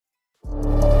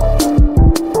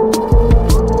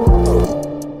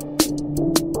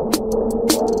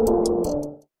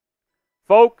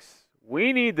Folks,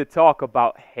 we need to talk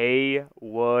about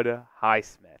Haywood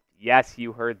Highsmith. Yes,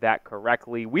 you heard that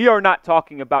correctly. We are not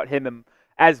talking about him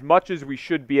as much as we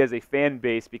should be as a fan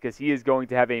base because he is going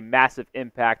to have a massive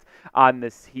impact on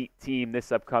this Heat team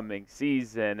this upcoming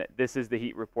season. This is the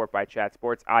Heat Report by Chat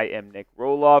Sports. I am Nic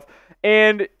Rohloff.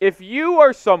 And if you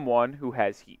are someone who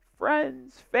has Heat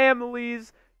friends,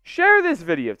 families, share this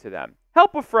video to them.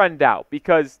 Help a friend out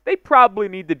because they probably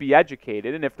need to be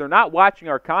educated. And if they're not watching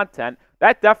our content,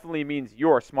 that definitely means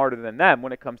you're smarter than them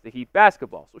when it comes to Heat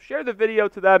basketball. So share the video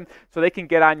to them so they can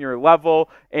get on your level.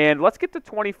 And let's get to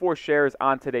 24 shares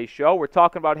on today's show. We're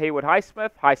talking about Haywood Highsmith.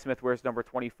 Highsmith wears number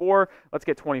 24. Let's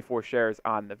get 24 shares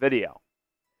on the video.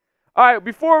 All right,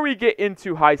 before we get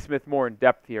into Highsmith more in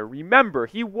depth here, remember,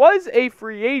 he was a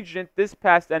free agent this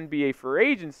past NBA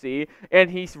free agency, and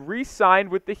he's re-signed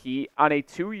with the Heat on a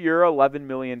 2-year, $11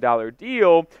 million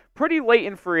deal pretty late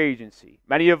in free agency.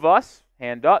 Many of us,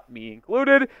 hand up, me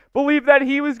included, believe that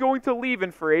he was going to leave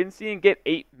in free agency and get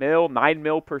 $8 mil, $9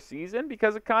 mil per season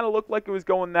because it kind of looked like it was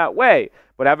going that way.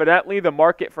 But evidently, the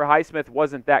market for Highsmith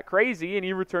wasn't that crazy, and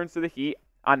he returns to the Heat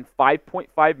on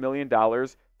 $5.5 million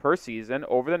per season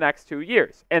over the next 2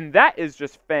 years. And that is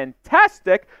just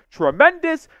fantastic,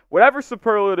 tremendous, whatever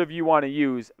superlative you want to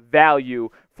use, value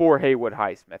for Haywood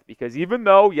Highsmith. Because even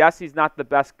though, yes, he's not the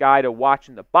best guy to watch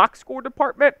in the box score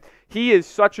department, he is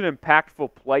such an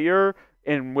impactful player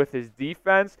and with his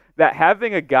defense that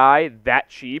having a guy that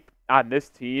cheap on this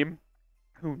team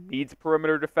who needs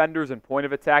perimeter defenders and point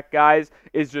of attack guys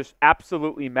is just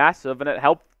absolutely massive, and it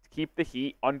helped keep the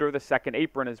Heat under the second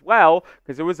apron as well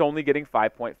because it was only getting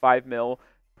 $5.5 mil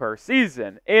per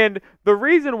season. And the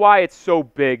reason why it's so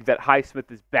big that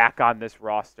Highsmith is back on this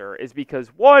roster is because,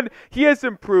 one, he has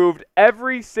improved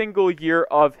every single year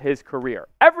of his career.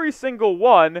 Every single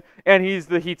one, and he's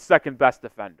the Heat's second best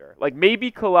defender. Like, maybe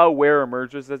Kel'el Ware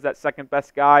emerges as that second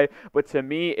best guy, but to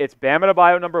me, it's Bam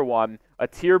Adebayo number one, a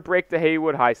tier break to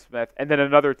Haywood Highsmith, and then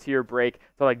another tier break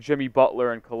to like Jimmy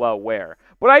Butler and Kel'el Ware.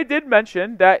 But I did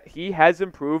mention that he has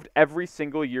improved every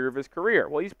single year of his career.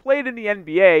 Well, he's played in the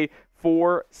NBA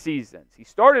 4 seasons. He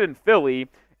started in Philly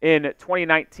in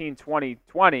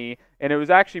 2019-2020, and it was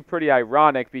actually pretty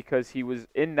ironic because he was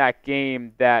in that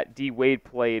game that D. Wade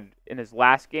played in his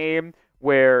last game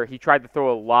where he tried to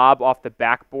throw a lob off the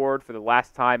backboard for the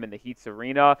last time in the Heat's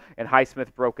arena, and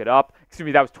Highsmith broke it up. Excuse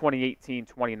me, that was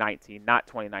 2018-2019, not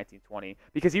 2019-20,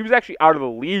 because he was actually out of the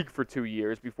league for 2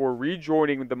 years before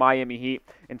rejoining the Miami Heat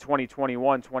in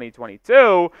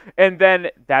 2021-2022, and then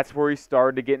that's where he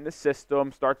started to get in the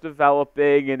system, start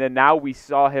developing, and then now we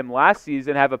saw him last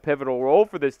season have a pivotal role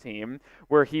for this team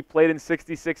where he played in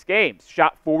 66 games,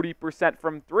 shot 40%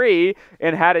 from three,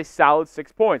 and had a solid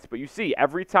 6 points. But you see,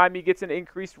 every time he gets an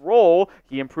increased role,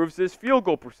 he improves his field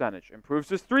goal percentage, improves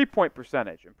his three-point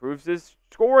percentage, improves his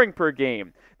scoring per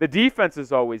game. The defense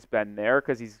has always been there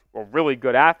because he's a really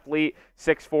good athlete,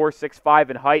 6'4", 6'5"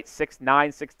 in height, 6'9",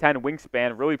 6'10"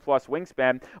 wingspan, really plus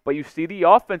wingspan. But you see the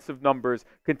offensive numbers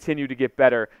continue to get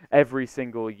better every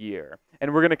single year.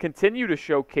 And we're going to continue to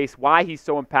showcase why he's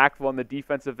so impactful on the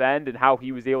defensive end and how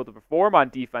he was able to perform on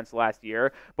defense last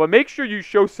year. But make sure you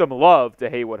show some love to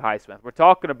Haywood Highsmith. We're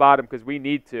talking about him because we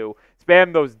need to.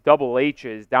 Spam those double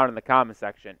H's down in the comment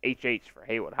section. HH for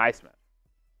Haywood Highsmith.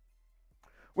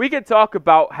 We can talk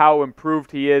about how improved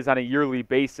he is on a yearly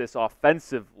basis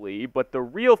offensively, but the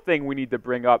real thing we need to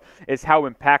bring up is how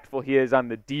impactful he is on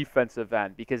the defensive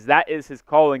end, because that is his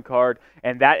calling card,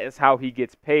 and that is how he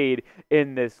gets paid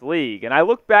in this league. And I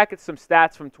look back at some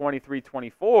stats from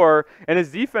 23-24, and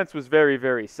his defense was very,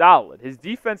 very solid. His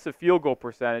defensive field goal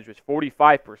percentage was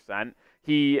 45%.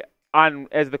 He,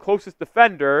 as the closest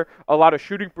defender, allowed a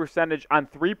shooting percentage on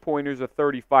three-pointers of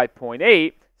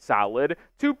 35.8%. Solid.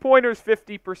 2-pointers,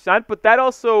 50%, but that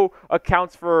also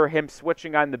accounts for him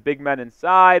switching on the big men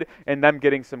inside and them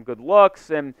getting some good looks,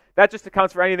 and that just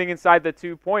accounts for anything inside the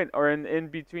 2-point or in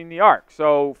between the arc.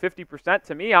 So 50%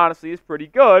 to me, honestly, is pretty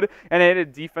good, and it had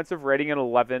a defensive rating at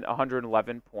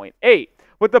 111.8.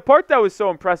 But the part that was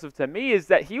so impressive to me is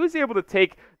that he was able to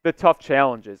take the tough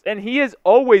challenges, and he has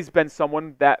always been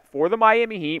someone that, for the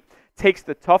Miami Heat, takes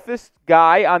the toughest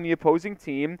guy on the opposing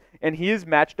team, and he is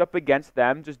matched up against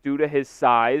them just due to his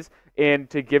size and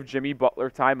to give Jimmy Butler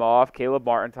time off, Caleb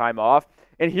Martin time off.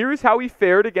 And here's how he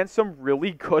fared against some really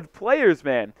good players,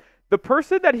 man. The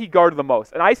person that he guarded the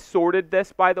most, and I sorted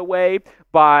this, by the way,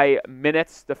 by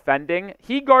minutes defending,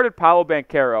 he guarded Paolo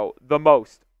Banchero the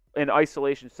most in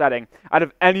isolation setting out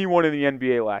of anyone in the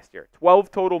NBA last year.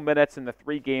 12 total minutes in the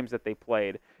 3 games that they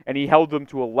played, and he held them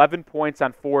to 11 points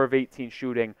on 4 of 18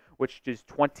 shooting, which is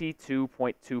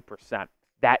 22.2%.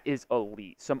 that is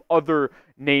elite. Some other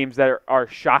names that are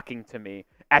shocking to me.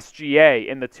 SGA,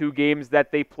 in the 2 games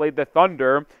that they played the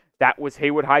Thunder, that was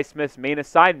Haywood Highsmith's main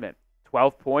assignment.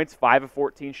 12 points, 5 of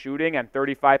 14 shooting, and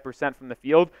 35% from the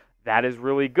field. That is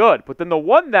really good. But then the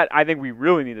one that I think we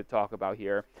really need to talk about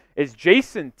here is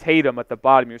Jason Tatum at the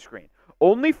bottom of your screen.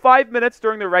 Only 5 minutes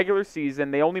during the regular season.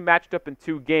 They only matched up in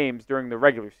 2 games during the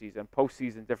regular season.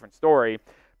 Postseason, different story.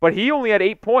 But he only had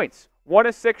 8 points, 1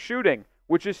 of 6 shooting,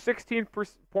 which is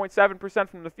 16.7%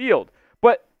 from the field.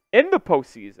 But in the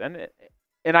postseason,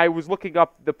 and I was looking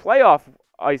up the playoff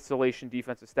isolation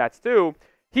defensive stats too,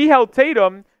 he held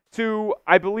Tatum to,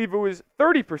 I believe it was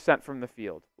 30% from the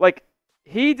field. Like,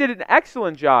 he did an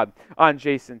excellent job on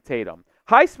Jason Tatum.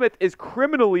 Highsmith is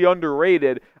criminally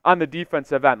underrated on the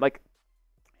defensive end. Like,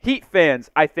 Heat fans,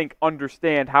 I think,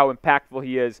 understand how impactful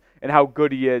he is and how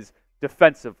good he is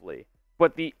defensively.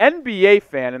 But the NBA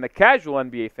fan and the casual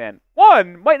NBA fan,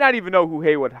 1, might not even know who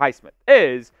Haywood Highsmith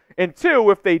is, and 2,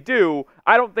 if they do,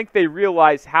 I don't think they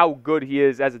realize how good he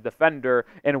is as a defender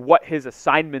and what his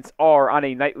assignments are on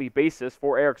a nightly basis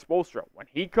for Erik Spoelstra. When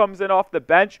he comes in off the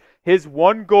bench, his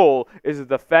one goal is to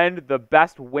defend the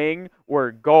best wing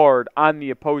or guard on the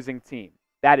opposing team.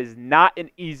 That is not an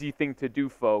easy thing to do,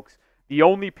 folks. The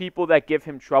only people that give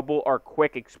him trouble are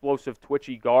quick, explosive,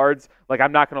 twitchy guards. Like,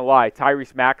 I'm not going to lie,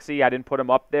 Tyrese Maxey, I didn't put him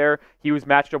up there. He was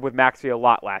matched up with Maxey a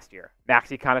lot last year.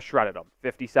 Maxey kind of shredded him.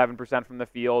 57% from the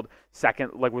field,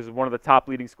 was one of the top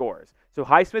leading scorers. So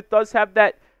Highsmith does have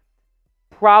that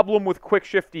problem with quick,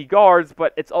 shifty guards,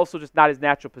 but it's also just not his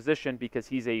natural position because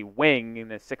he's a wing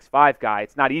and a 6'5" guy.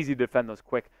 It's not easy to defend those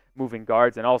quick, moving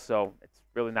guards, and also it's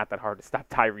really not that hard to stop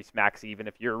Tyrese Maxey, even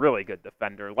if you're a really good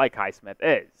defender like Highsmith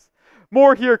is.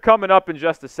 More here coming up in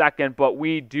just a second, but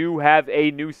we do have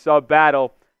a new sub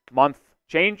battle. Month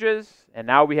changes, and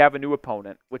now we have a new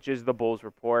opponent, which is the Bulls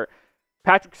Report.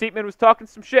 Patrick Seatman was talking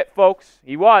some shit, folks.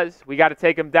 He was. We got to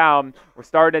take him down. We're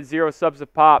starting at 0 subs a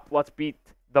pop. Let's beat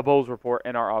the Bulls Report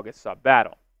in our August sub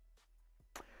battle.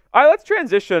 All right, let's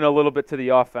transition a little bit to the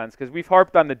offense because we've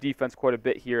harped on the defense quite a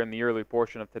bit here in the early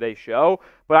portion of today's show.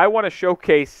 But I want to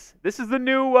showcase, this is the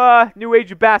new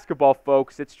age of basketball,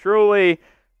 folks. It's truly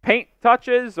paint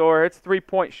touches or it's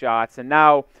 3-point shots. And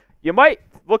now you might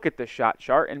look at the shot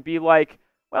chart and be like,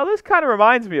 well, this kind of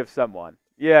reminds me of someone.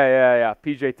 Yeah.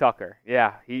 PJ Tucker.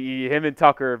 Yeah, him and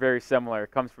Tucker are very similar.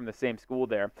 Comes from the same school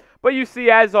there. But you see,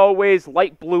 as always,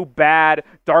 light blue bad,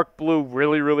 dark blue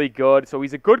really, really good. So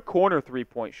he's a good corner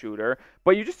 3-point shooter.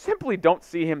 But you just simply don't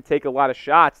see him take a lot of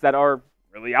shots that are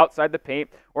really outside the paint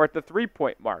or at the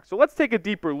 3-point mark. So let's take a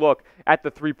deeper look at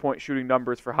the 3-point shooting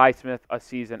numbers for Highsmith a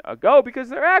season ago because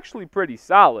they're actually pretty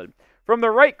solid. From the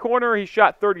right corner, he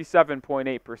shot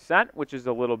 37.8%, which is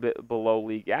a little bit below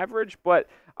league average, but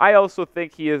I also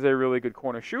think he is a really good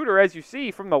corner shooter. As you see,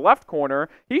 from the left corner,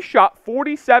 he shot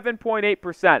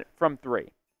 47.8% from 3.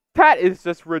 That is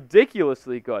just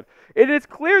ridiculously good. It is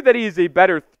clear that he is a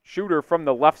better shooter from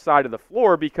the left side of the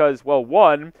floor because, well,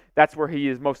 1, that's where he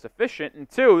is most efficient, and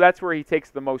 2, that's where he takes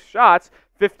the most shots,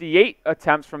 58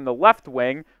 attempts from the left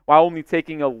wing, while only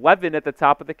taking 11 at the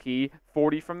top of the key,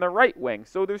 40 from the right wing.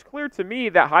 So there's clear to me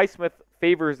that Highsmith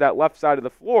favors that left side of the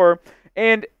floor,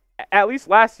 and at least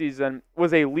last season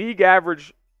was a league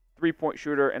average 3-point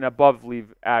shooter and above league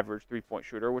average 3-point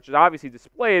shooter, which is obviously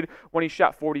displayed when he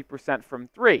shot 40% from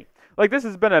 3. Like, this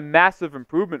has been a massive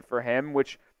improvement for him,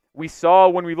 which we saw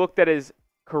when we looked at his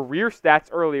career stats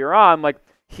earlier on. Like,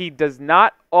 he does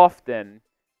not often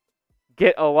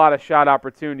get a lot of shot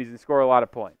opportunities and score a lot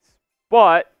of points.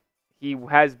 But he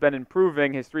has been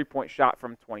improving his 3-point shot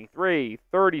from 23,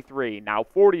 33, now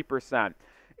 40%.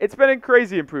 It's been a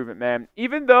crazy improvement, man.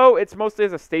 Even though it's mostly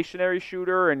as a stationary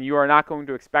shooter and you are not going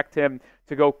to expect him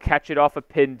to go catch it off a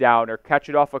pin down or catch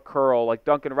it off a curl like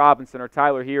Duncan Robinson or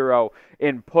Tyler Hero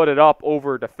and put it up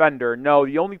over a defender. No,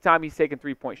 the only time he's taken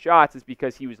 3-point shots is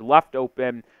because he was left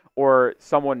open or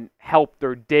someone helped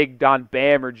or digged on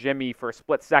Bam or Jimmy for a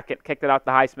split second, kicked it out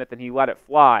to Highsmith, and he let it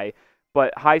fly.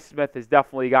 But Highsmith has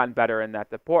definitely gotten better in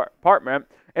that department.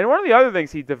 And one of the other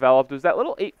things he developed was that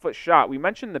little 8-foot shot. We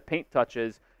mentioned the paint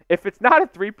touches. If it's not a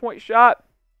 3-point shot,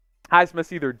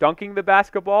 Highsmith's either dunking the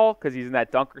basketball because he's in that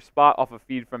dunker spot off a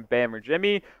feed from Bam or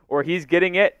Jimmy, or he's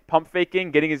getting it, pump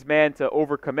faking, getting his man to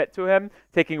overcommit to him,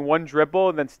 taking one dribble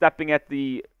and then stepping at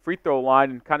the free throw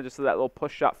line and kind of just that little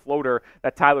push shot floater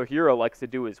that Tyler Hero likes to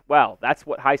do as well. That's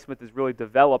what Highsmith has really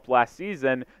developed last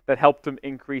season that helped him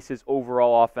increase his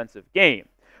overall offensive game.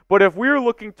 But if we're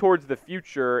looking towards the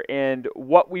future and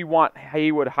what we want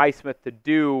Haywood Highsmith to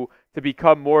do to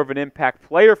become more of an impact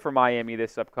player for Miami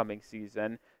this upcoming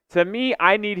season, to me,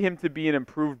 I need him to be an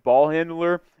improved ball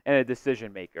handler and a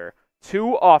decision maker.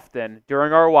 too often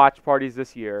during our watch parties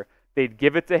this year, they'd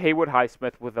give it to Haywood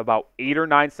Highsmith with about 8 or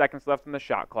 9 seconds left on the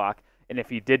shot clock. And if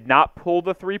he did not pull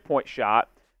the three-point shot,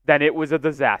 then it was a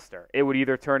disaster. It would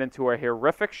either turn into a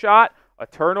horrific shot, a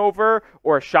turnover,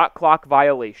 or a shot clock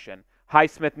violation.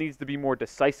 Highsmith needs to be more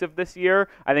decisive this year.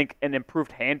 I think an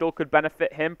improved handle could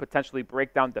benefit him, potentially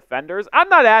break down defenders. I'm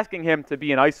not asking him to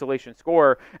be an isolation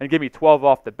scorer and give me 12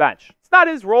 off the bench. It's not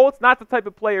his role. It's not the type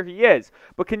of player he is.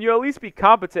 But can you at least be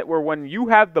competent where when you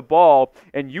have the ball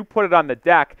and you put it on the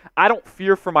deck, I don't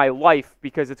fear for my life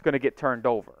because it's going to get turned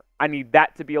over. I need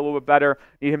that to be a little bit better.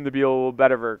 I need him to be a little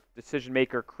better of a decision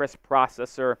maker, crisp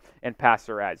processor, and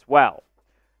passer as well.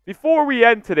 Before we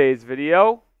end today's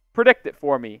video, predict it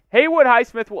for me. Haywood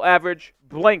Highsmith will average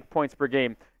blank points per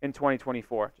game in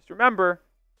 2024. Just remember,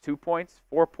 2 points,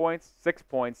 4 points, 6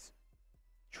 points.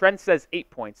 Trent says 8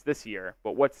 points this year,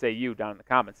 but what say you down in the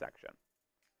comment section?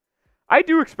 I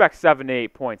do expect 7 to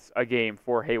 8 points a game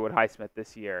for Haywood Highsmith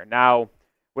this year. Now,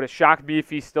 would it shock me if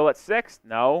he's still at 6?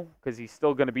 No, because he's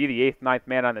still going to be the 8th, 9th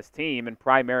man on this team and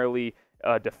primarily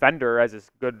a defender as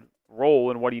his good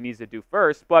role and what he needs to do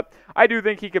first. But I do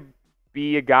think he could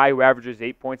be a guy who averages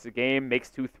 8 points a game, makes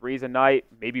 2 threes a night,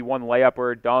 maybe 1 layup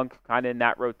or a dunk, kind of in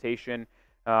that rotation.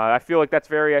 I feel like that's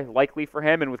very likely for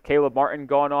him. And with Caleb Martin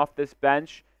going off this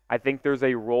bench, I think there's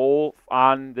a role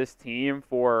on this team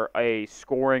for a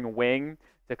scoring wing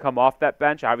to come off that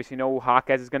bench. Obviously,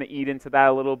 Hawkes is going to eat into that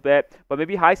a little bit, but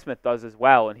maybe Highsmith does as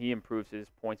well, and he improves his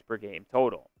points per game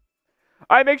total.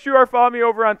 All right, make sure you are following me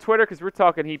over on Twitter because we're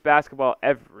talking Heat basketball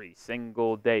every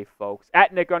single day, folks.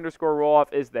 At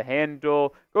Nic_Rohloff is the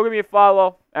handle. Go give me a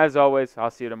follow. As always,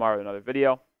 I'll see you tomorrow with another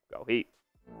video. Go Heat.